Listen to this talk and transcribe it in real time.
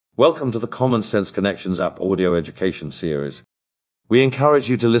Welcome to the Common Sense Connections app audio education series. We encourage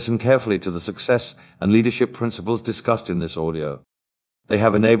you to listen carefully to the success and leadership principles discussed in this audio. They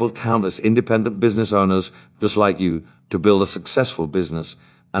have enabled countless independent business owners just like you to build a successful business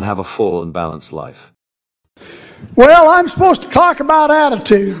and have a full and balanced life. Well, I'm supposed to talk about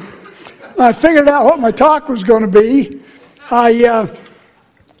attitude. I figured out what my talk was going to be.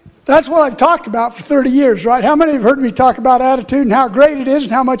 That's what I've talked about for 30 years, right? How many have heard me talk about attitude and how great it is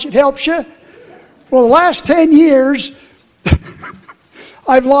and how much it helps you? Well, the last 10 years,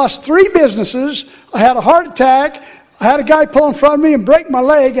 I've lost 3 businesses. I had a heart attack. I had a guy pull in front of me and break my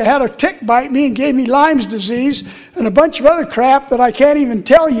leg. I had a tick bite me and gave me Lyme's disease and a bunch of other crap that I can't even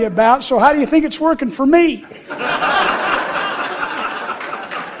tell you about. So how do you think it's working for me?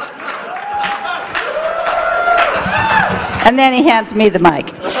 And then he hands me the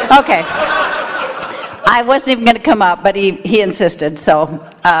mic. Okay. I wasn't even going to come up, but he insisted. So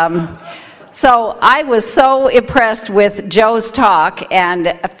I was so impressed with Joe's talk.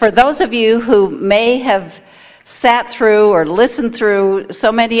 And for those of you who may have sat through or listened through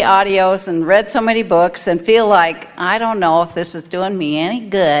so many audios and read so many books and feel like, I don't know if this is doing me any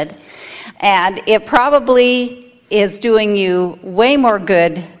good, and it probably is doing you way more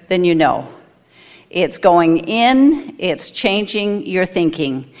good than you know. It's going in, it's changing your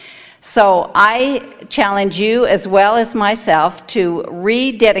thinking. So I challenge you as well as myself to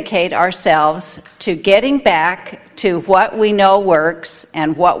rededicate ourselves to getting back to what we know works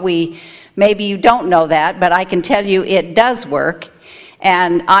and what maybe you don't know that, but I can tell you it does work.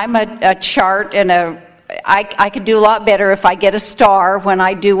 And I'm a chart and I could do a lot better if I get a star when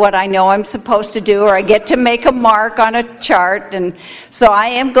I do what I know I'm supposed to do, or I get to make a mark on a chart. And so I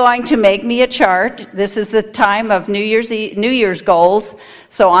am going to make me a chart. This is the time of New Year's goals.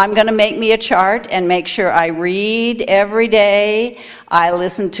 So I'm going to make me a chart and make sure I read every day. I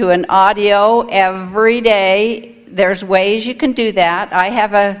listen to an audio every day. There's ways you can do that. I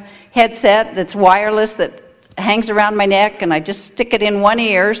have a headset that's wireless that hangs around my neck, and I just stick it in one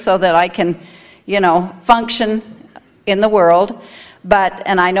ear so that I can function in the world,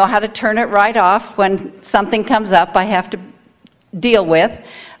 and I know how to turn it right off when something comes up I have to deal with,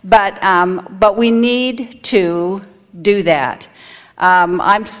 but we need to do that.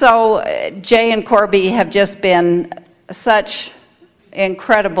 Jay and Corby have just been such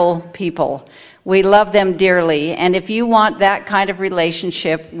incredible people. We love them dearly, and if you want that kind of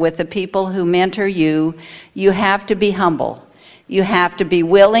relationship with the people who mentor you, you have to be humble. You have to be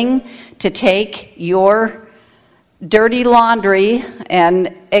willing to take your dirty laundry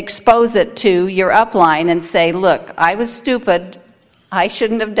and expose it to your upline and say, look, I was stupid. I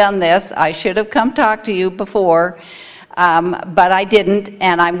shouldn't have done this. I should have come talk to you before, but I didn't,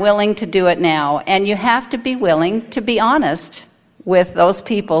 and I'm willing to do it now. And you have to be willing to be honest with those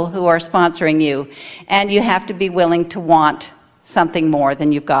people who are sponsoring you, and you have to be willing to want something more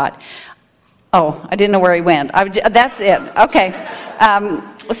than you've got. Oh, I didn't know where he went. That's it. Okay.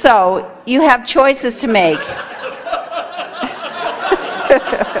 So you have choices to make.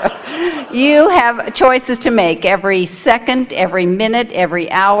 You have choices to make every second, every minute,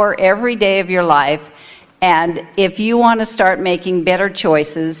 every hour, every day of your life. And if you want to start making better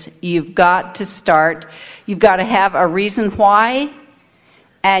choices, you've got to have a reason why,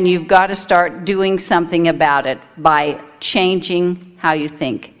 and you've got to start doing something about it by changing how you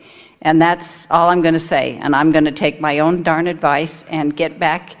think. And that's all I'm going to say. And I'm going to take my own darn advice and get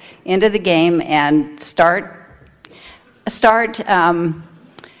back into the game and start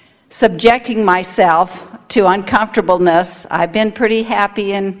subjecting myself to uncomfortableness. I've been pretty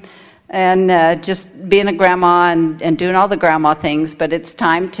happy and just being a grandma and doing all the grandma things, but it's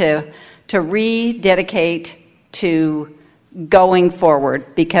time to rededicate to going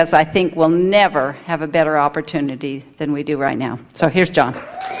forward, because I think we'll never have a better opportunity than we do right now. So here's John.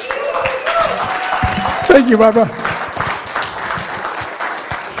 Thank you, Barbara.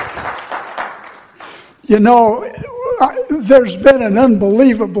 There's been an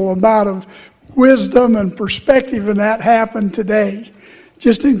unbelievable amount of wisdom and perspective in that happened today.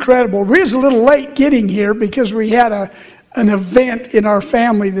 Just incredible. We was a little late getting here because we had an event in our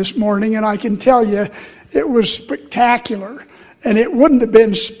family this morning, and I can tell you it was spectacular. And it wouldn't have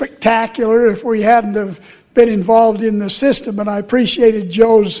been spectacular if we hadn't have been involved in the system. And I appreciated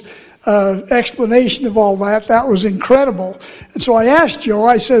Joe's explanation of all that. That was incredible. And so I asked Joe,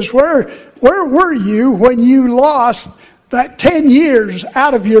 I says, where were you when you lost that 10 years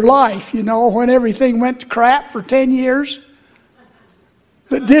out of your life, when everything went to crap for 10 years?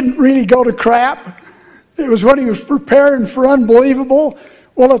 That didn't really go to crap. It was when he was preparing for unbelievable.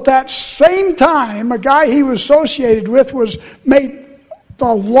 Well, at that same time, a guy he was associated with was made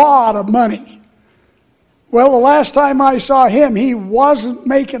a lot of money. Well, the last time I saw him, he wasn't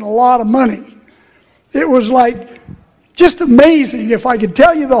making a lot of money. It was like just amazing. If I could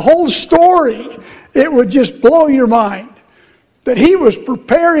tell you the whole story, it would just blow your mind. That he was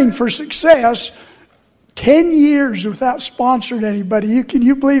preparing for success 10 years without sponsoring anybody. Can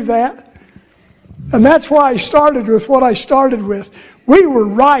you believe that? And that's why I started with what I started with. We were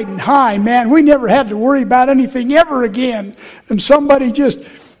riding high, man. We never had to worry about anything ever again. And somebody just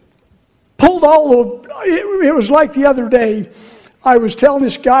pulled it was like the other day. I was telling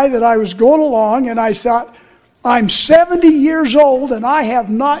this guy that I was going along, and I thought, I'm 70 years old, and I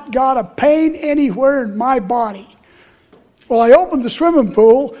have not got a pain anywhere in my body. Well, I opened the swimming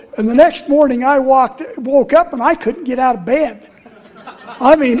pool, and the next morning I woke up, and I couldn't get out of bed.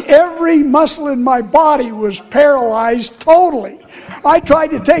 I mean, every muscle in my body was paralyzed totally. I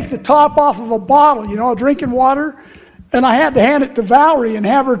tried to take the top off of a bottle, drinking water, and I had to hand it to Valerie and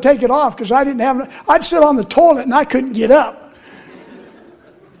have her take it off because I didn't have enough. I'd sit on the toilet, and I couldn't get up.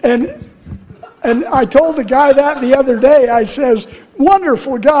 And I told the guy that the other day. I says,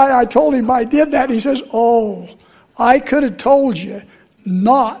 wonderful guy. I told him I did that. And he says, oh, I could have told you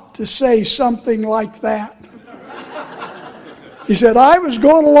not to say something like that. He said, I was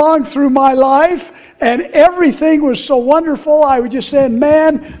going along through my life and everything was so wonderful. I was just saying,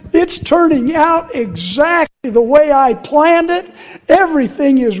 man, it's turning out exactly the way I planned it.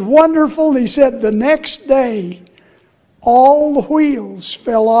 Everything is wonderful. And he said, the next day, all the wheels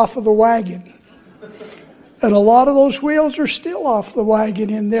fell off of the wagon. And a lot of those wheels are still off the wagon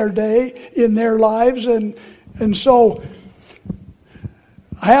in their day, in their lives. And so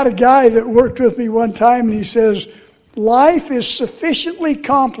I had a guy that worked with me one time, and he says, life is sufficiently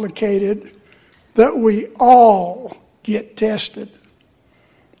complicated that we all get tested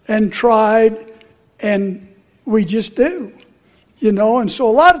and tried, and we just do. And so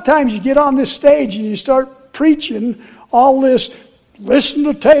a lot of times you get on this stage and you start preaching all this, listen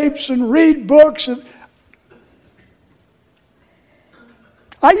to tapes and read books. And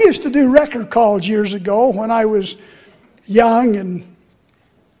I used to do record calls years ago when I was young, and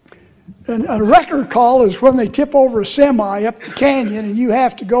a record call is when they tip over a semi up the canyon and you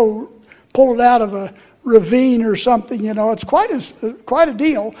have to go pull it out of a ravine or something. It's quite a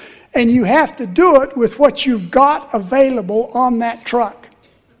deal, and you have to do it with what you've got available on that truck.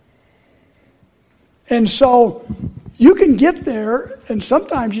 And so you can get there, and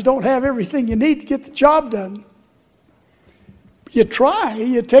sometimes you don't have everything you need to get the job done. You try,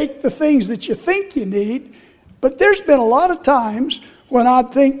 you take the things that you think you need, but there's been a lot of times when I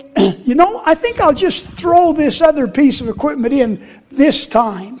think, I think I'll just throw this other piece of equipment in this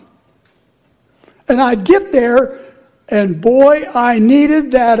time. And I'd get there, and boy, I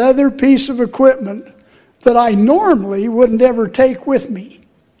needed that other piece of equipment that I normally wouldn't ever take with me.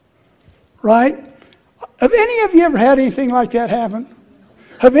 Right? Have any of you ever had anything like that happen?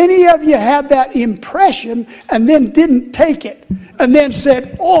 Have any of you had that impression and then didn't take it and then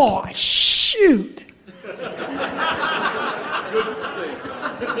said, oh, shoot?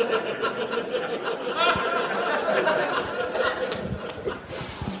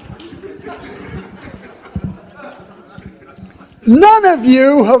 None of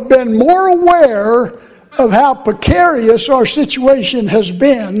you have been more aware of how precarious our situation has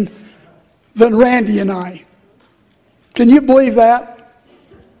been than Randy and I. Can you believe that?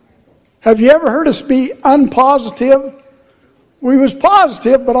 Have you ever heard us be unpositive? We was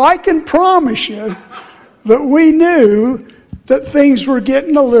positive, but I can promise you that we knew that things were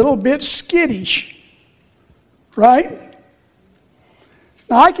getting a little bit skittish. Right?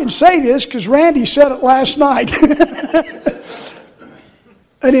 Now I can say this because Randy said it last night.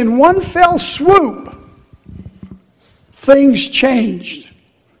 And in one fell swoop, things changed.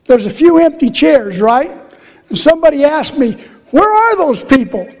 There's a few empty chairs, right? And somebody asked me, where are those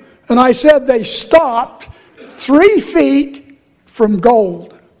people? And I said they stopped 3 feet from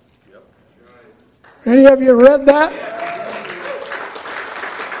gold. Any of you read that?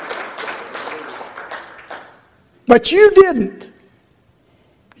 But you didn't.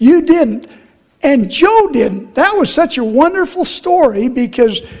 You didn't. And Joe didn't. That was such a wonderful story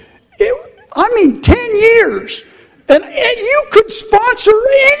because, 10 years. And you could sponsor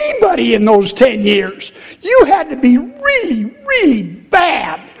anybody in those 10 years. You had to be really, really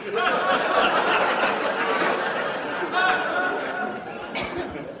bad.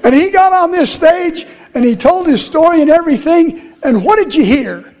 And he got on this stage and he told his story and everything. And what did you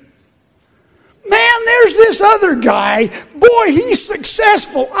hear? Man, there's this other guy. Boy, he's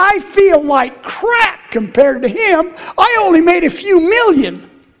successful. I feel like crap compared to him. I only made a few million.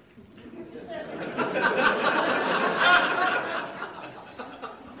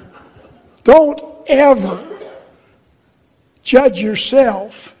 Don't ever judge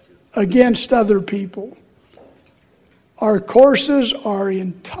yourself against other people. Our courses are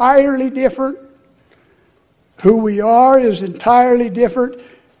entirely different. Who we are is entirely different.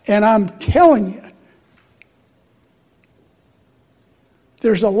 And I'm telling you,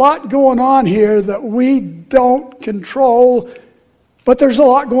 there's a lot going on here that we don't control, but there's a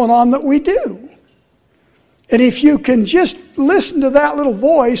lot going on that we do. And if you can just listen to that little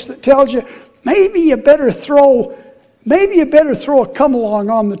voice that tells you, maybe you better throw a come-along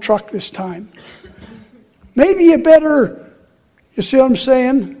on the truck this time. Maybe you better, you see what I'm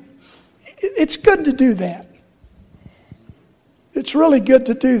saying? It's good to do that. It's really good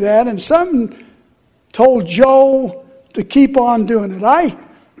to do that. And something told Joe to keep on doing it. I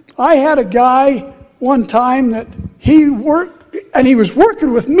had a guy one time that he worked, and he was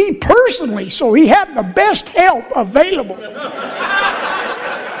working with me personally, so he had the best help available.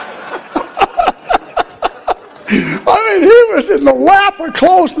 I mean, he was in the lap of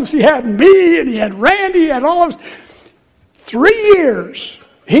closeness. He had me, and he had Randy, he had all of us. 3 years,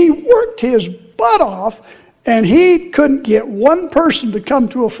 he worked his butt off, and he couldn't get one person to come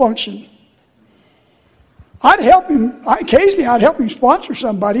to a function. I'd help him, occasionally I'd help him sponsor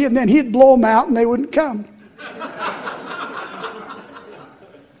somebody, and then he'd blow them out and they wouldn't come.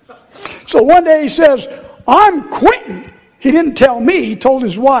 So one day he says, I'm quitting. He didn't tell me, he told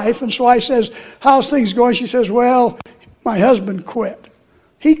his wife, and so I says, how's things going? She says, well, my husband quit.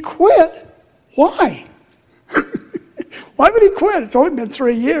 He quit? Why? Why would he quit? It's only been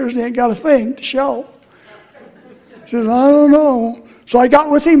 3 years and he ain't got a thing to show. He says, I don't know. So I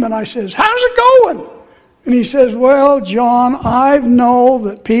got with him and I says, how's it going? And he says, well, John, I know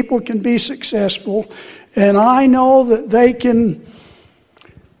that people can be successful, and I know that they can,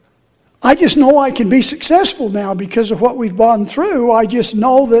 I just know I can be successful now because of what we've gone through. I just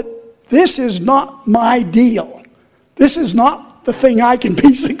know that this is not my deal. This is not the thing I can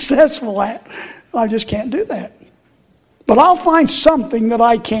be successful at. I just can't do that. But I'll find something that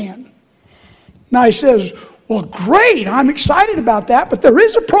I can. Now he says, well, great, I'm excited about that, but there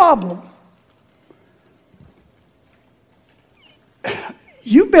is a problem.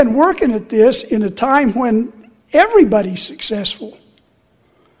 You've been working at this in a time when everybody's successful.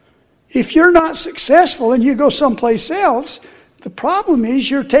 If you're not successful and you go someplace else, the problem is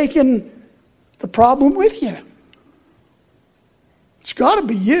you're taking the problem with you. It's got to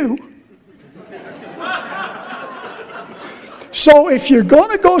be you. So if you're going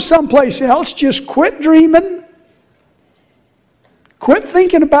to go someplace else, just quit dreaming. Quit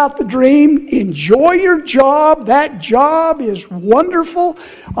thinking about the dream. Enjoy your job. That job is wonderful.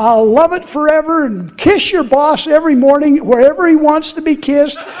 I'll love it forever. And kiss your boss every morning wherever he wants to be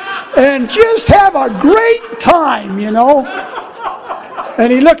kissed. And just have a great time, you know.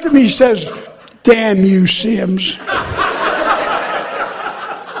 And he looked at me and says, damn you, Sims.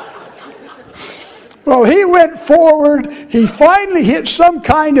 Well, he went forward. He finally hit some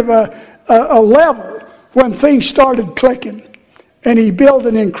kind of a level when things started clicking. And he built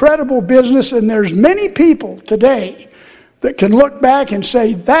an incredible business, and there's many people today that can look back and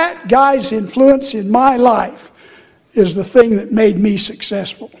say, that guy's influence in my life is the thing that made me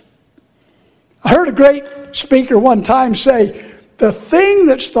successful. I heard a great speaker one time say, the thing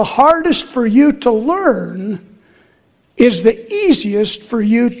that's the hardest for you to learn is the easiest for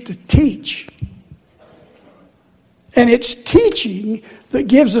you to teach. And it's teaching that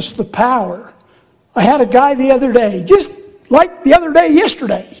gives us the power. I had a guy the other day, just like the other day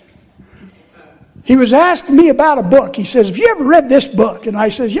yesterday. He was asking me about a book. He says, have you ever read this book? And I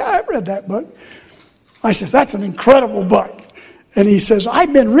says, yeah, I've read that book. I says, that's an incredible book. And he says,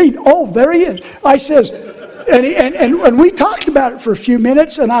 I've been reading. Oh, there he is. I says, and we talked about it for a few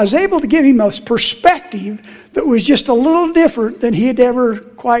minutes, and I was able to give him a perspective that was just a little different than he had ever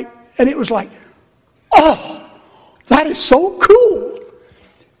quite, and it was like, oh, that is so cool.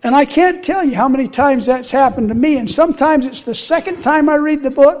 And I can't tell you how many times that's happened to me. And sometimes it's the second time I read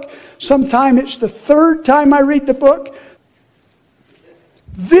the book. Sometimes it's the third time I read the book.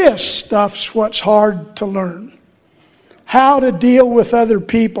 This stuff's what's hard to learn. How to deal with other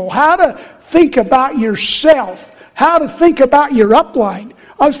people. How to think about yourself. How to think about your upline.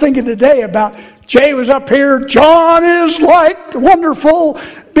 I was thinking today about Jay was up here. John is like wonderful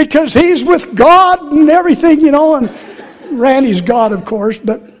because he's with God and everything, you know. And Randy's God, of course,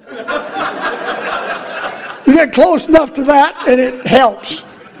 but you get close enough to that and it helps.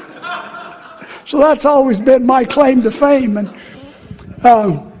 So that's always been my claim to fame. And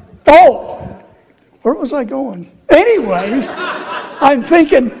where was I going? Anyway, I'm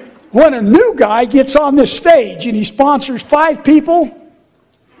thinking when a new guy gets on this stage and he sponsors 5 people,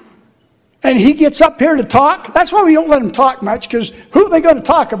 and he gets up here to talk. That's why we don't let him talk much, because who are they going to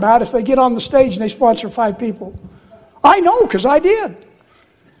talk about if they get on the stage and they sponsor 5 people? I know, because I did.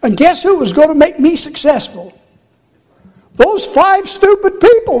 And guess who was going to make me successful? Those 5 stupid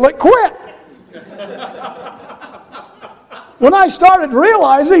people that quit. When I started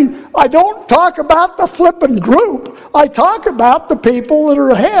realizing I don't talk about the flipping group, I talk about the people that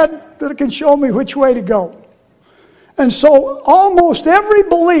are ahead that can show me which way to go. And so almost every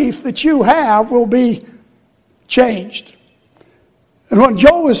belief that you have will be changed. And when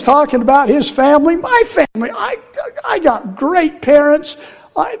Joe was talking about his family, my family, I got great parents,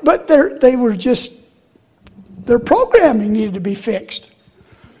 but they were just, their programming needed to be fixed.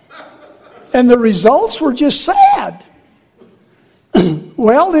 And the results were just sad.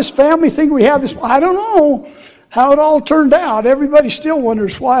 Well, this family thing we have, I don't know how it all turned out. Everybody still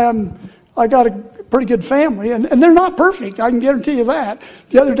wonders why I got a pretty good family. And they're not perfect, I can guarantee you that.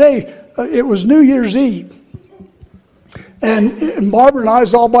 The other day, it was New Year's Eve. And Barbara and I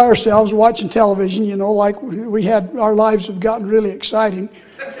was all by ourselves watching television, you know, like we had, our lives have gotten really exciting.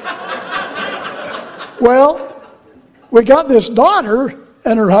 Well, we got this daughter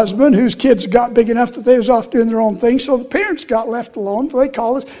and her husband, whose kids got big enough that they was off doing their own thing, so the parents got left alone. They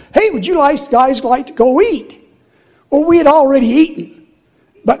called us, hey, would you guys like to go eat? Well, we had already eaten.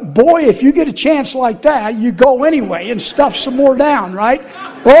 But boy, if you get a chance like that, you go anyway and stuff some more down, right?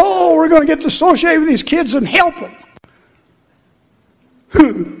 Oh, we're going to get to associate with these kids and help them.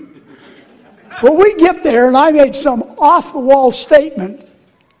 Well, we get there, and I made some off-the-wall statement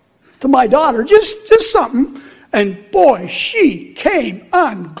to my daughter, just something, and boy, she came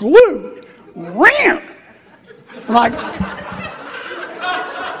unglued. Ram! And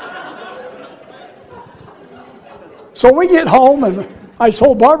so we get home, and I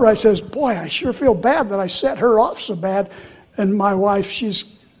told Barbara, I says, boy, I sure feel bad that I set her off so bad. And my wife, she's,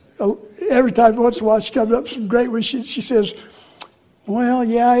 every time, once in a while, she comes up with some great ones. She says, well,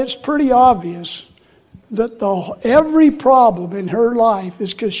 yeah, it's pretty obvious that every problem in her life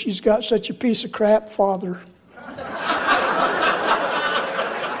is because she's got such a piece of crap father.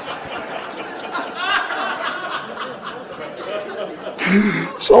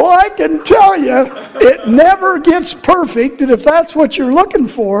 So I can tell you, it never gets perfect, and if that's what you're looking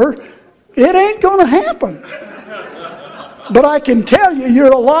for, it ain't going to happen. But I can tell you,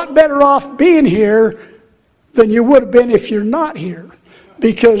 you're a lot better off being here than you would have been if you're not here.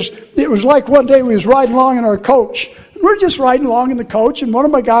 Because it was like one day we was riding along in our coach. We're just riding along in the coach, and one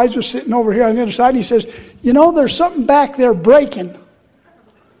of my guys was sitting over here on the other side, and he says, you know, there's something back there breaking.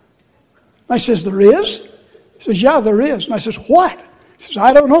 I says, there is? He says, yeah, there is. And I says, what? He says,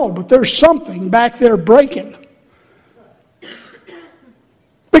 I don't know, but there's something back there breaking.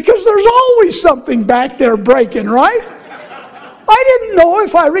 Because there's always something back there breaking, right? I didn't know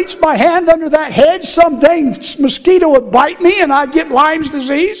if I reached my hand under that hedge, some dang mosquito would bite me and I'd get Lyme's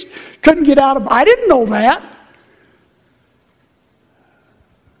disease. Couldn't get out of it. I didn't know that.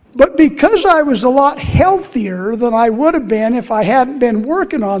 But because I was a lot healthier than I would have been if I hadn't been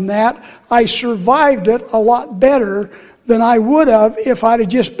working on that, I survived it a lot better than I would have if I'd have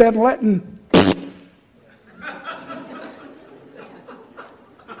just been letting...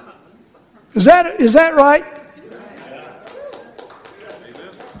 Is that right?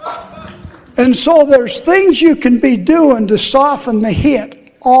 And so there's things you can be doing to soften the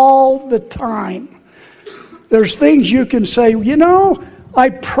hit all the time. There's things you can say, you know, I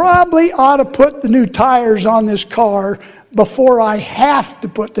probably ought to put the new tires on this car before I have to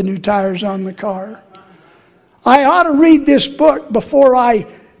put the new tires on the car. I ought to read this book before I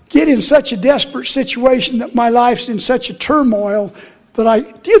get in such a desperate situation that my life's in such a turmoil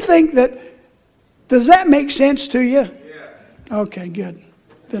that do you think that, does that make sense to you? Yeah. Okay, good.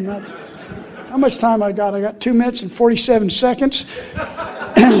 Then that's... How much time I got? I got 2 minutes and 47 seconds.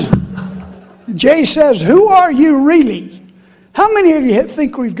 Jay says, who are you really? How many of you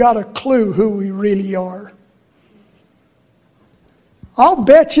think we've got a clue who we really are? I'll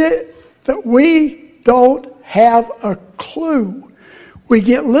bet you that we don't have a clue. We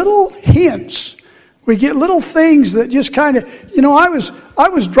get little hints. We get little things that just kind of, you know, I was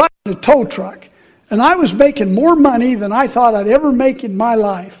driving a tow truck, and I was making more money than I thought I'd ever make in my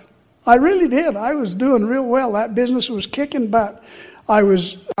life. I really did. I was doing real well. That business was kicking butt. I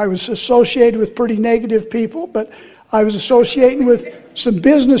was associated with pretty negative people, but I was associating with some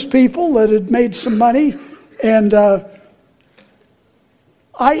business people that had made some money, and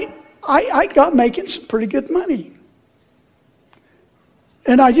I got making some pretty good money.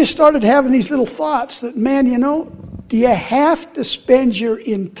 And I just started having these little thoughts that, man, you know, do you have to spend your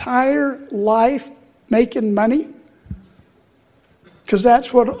entire life making money? because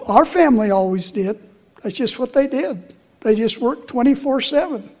that's what our family always did. That's just what they did. They just worked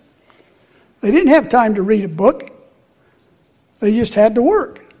 24/7. They didn't have time to read a book. They just had to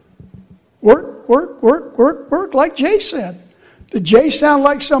work. Work, work, work, work, work, like Jay said. Did Jay sound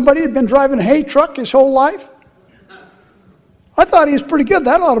like somebody who had been driving a hay truck his whole life? I thought he was pretty good.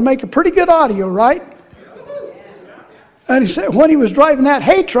 That ought to make a pretty good audio, right? And he said when he was driving that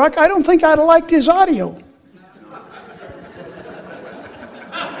hay truck, I don't think I'd have liked his audio.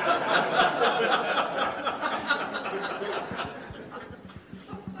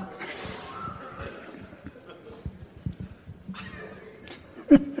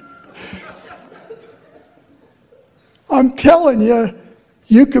 I'm telling you,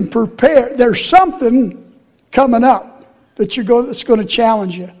 you can prepare. There's something coming up that's going to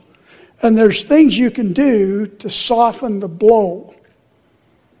challenge you. And there's things you can do to soften the blow.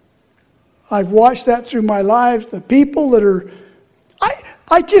 I've watched that through my life. The people that are,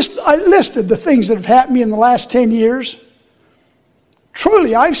 I listed the things that have happened to me in the last 10 years.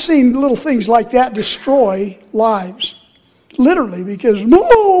 Truly, I've seen little things like that destroy lives. Literally, because,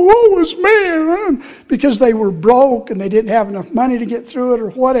 woe is me, because they were broke and they didn't have enough money to get through it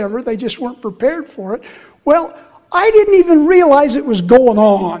or whatever. They just weren't prepared for it. Well, I didn't even realize it was going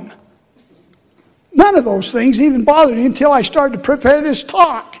on. None of those things even bothered me until I started to prepare this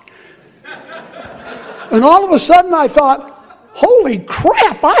talk. And all of a sudden I thought, holy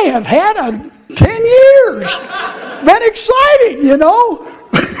crap, I have had 10 years. It's been exciting, you know.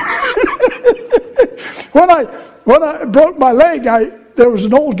 When I broke my leg, there was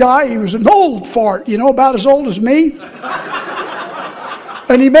an old guy, he was an old fart, you know, about as old as me.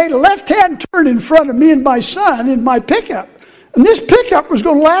 And he made a left-hand turn in front of me and my son in my pickup. And this pickup was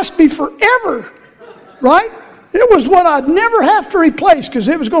going to last me forever, right? It was what I'd never have to replace because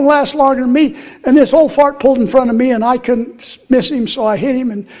it was going to last longer than me. And this old fart pulled in front of me and I couldn't miss him, so I hit him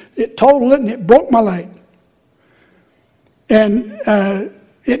and it totaled it and it broke my leg. And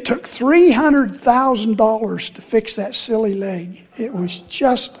it took $300,000 to fix that silly leg. It was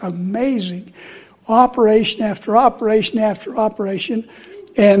just amazing. Operation after operation after operation.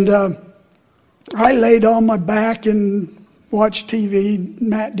 And I laid on my back and watched TV,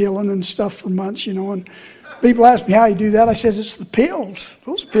 Matt Dillon and stuff for months, you know. And people ask me how you do that. I says, it's the pills.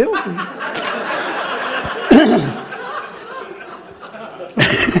 Those pills are...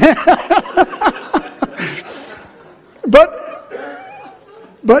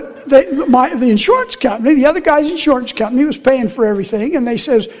 But the insurance company, the other guy's insurance company was paying for everything, and they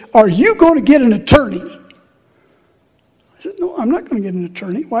says, are you going to get an attorney? I said, no, I'm not going to get an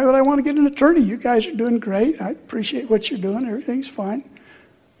attorney. Why would I want to get an attorney? You guys are doing great. I appreciate what you're doing. Everything's fine.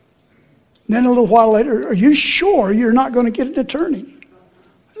 And then a little while later, are you sure you're not going to get an attorney?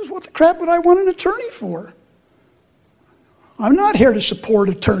 I said, what the crap would I want an attorney for? I'm not here to support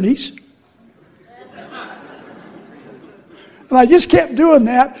attorneys. And I just kept doing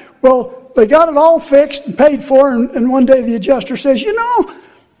that. Well, they got it all fixed and paid for, and one day the adjuster says, you know,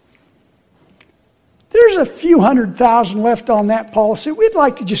 there's a few $100,000 left on that policy. We'd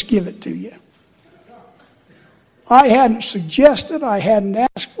like to just give it to you. I hadn't suggested, I hadn't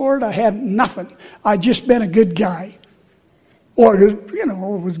asked for it, I hadn't nothing. I'd just been a good guy. Or, you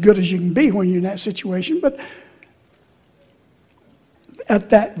know, as good as you can be when you're in that situation. But at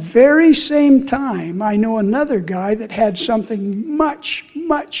that very same time, I know another guy that had something much,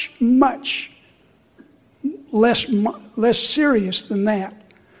 much, much less serious than that.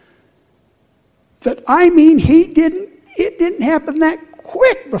 That, I mean, it didn't happen that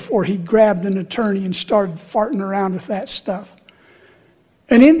quick before he grabbed an attorney and started farting around with that stuff.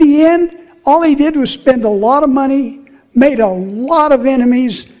 And in the end, all he did was spend a lot of money, made a lot of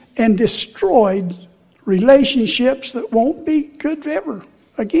enemies, and destroyed relationships that won't be good ever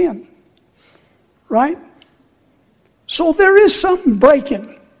again. Right? So there is something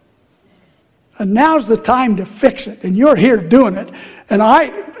breaking. And now's the time to fix it. And you're here doing it. And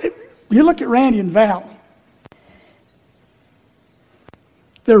you look at Randy and Val.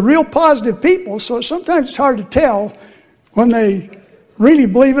 They're real positive people, so sometimes it's hard to tell when they really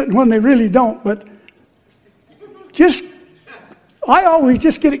believe it and when they really don't. But I always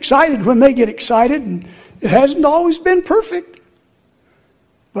just get excited when they get excited, and it hasn't always been perfect.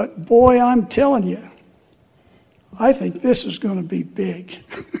 But boy, I'm telling you, I think this is going to be big.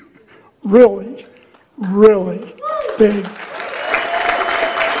 Really, really big.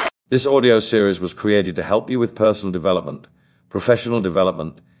 This audio series was created to help you with personal development, professional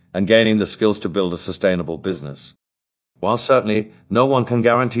development, and gaining the skills to build a sustainable business. While certainly no one can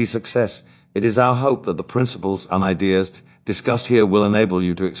guarantee success, it is our hope that the principles and ideas discussed here will enable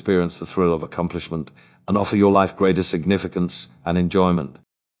you to experience the thrill of accomplishment and offer your life greater significance and enjoyment.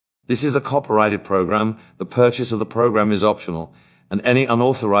 This is a copyrighted program. The purchase of the program is optional, and any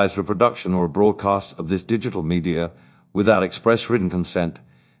unauthorized reproduction or broadcast of this digital media without express written consent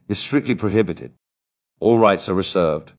is strictly prohibited. All rights are reserved.